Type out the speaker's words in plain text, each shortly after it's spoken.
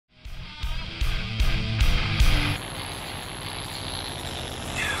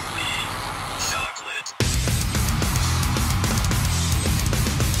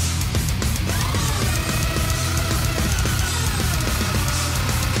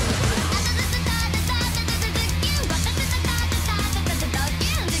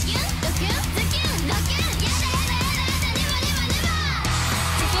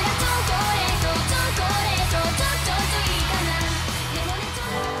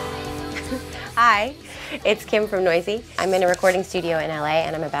Hi, it's Kim from Noisey. I'm in a recording studio in LA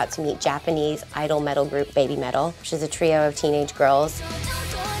and I'm about to meet Japanese idol metal group BABYMETAL, which is a trio of teenage girls.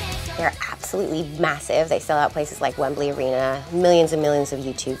 They're absolutely massive. They sell out places like Wembley Arena, millions and millions of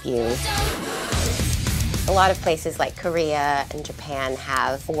YouTube views. A lot of places like Korea and Japan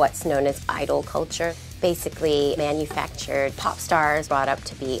have what's known as idol culture, basically manufactured pop stars brought up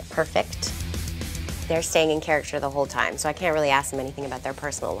to be perfect. They're staying in character the whole time, so I can't really ask them anything about their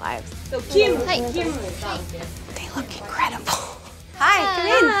personal lives. So Kim, They look incredible. Hi, come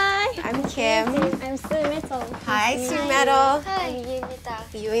in. Hi. I'm Kim. I'm Sue Metal. Hi, Sue Metal. Hi. BABYMETAL.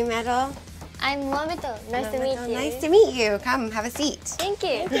 BABYMETAL. I'm non-BABYMETAL. Nice to meet you. Nice to meet you. Come, have a seat. Thank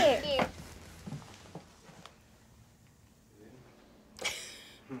you. Thank you.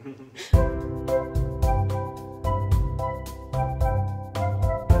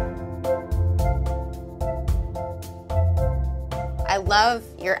 I love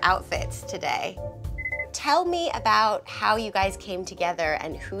your outfits today. Tell me about how you guys came together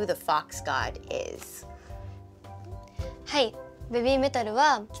and who the Fox God is. はい。BABYMETAL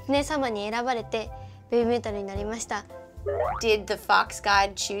は狐様に選ばれて BABYMETAL になりました。 Did the Fox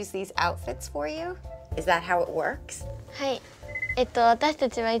God choose these outfits for you? Is that how it works? はい。私た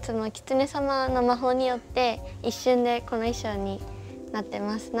ちはいつも狐様の魔法によって一瞬でこの衣装になって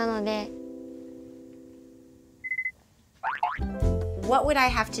ます。なので。What would I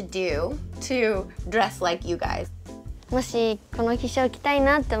have to do to dress like you guys? もしこの衣装着たい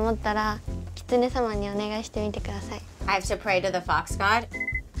なって思ったら狐様にお願いしてみてください。I have to pray to the Fox God?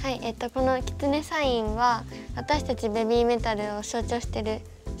 はい、この狐サインは私たちBABYMETALを象徴してる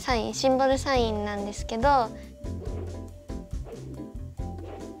サイン、シンボルサインなんですけど、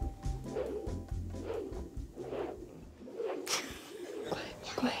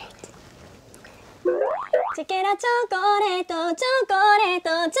チケラチョコレート、チョコレート、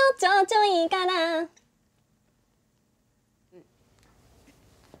ちょいいかな。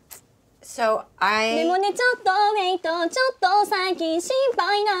So でもね、ちょっとウェイト、ちょっと最近心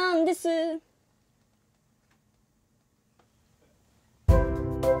配なんです。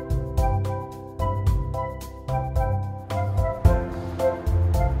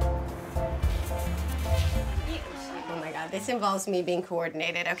Oh my God, this involves me being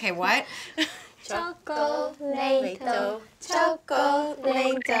coordinated. Okay, what? Chocolate, chocolate.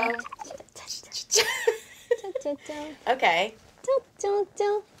 Okay. ち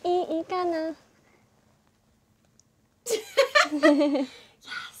ょいいかな。Yes,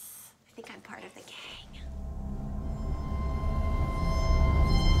 I think I'm part of the gang.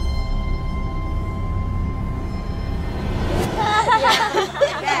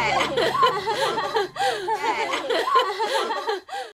 Yeah,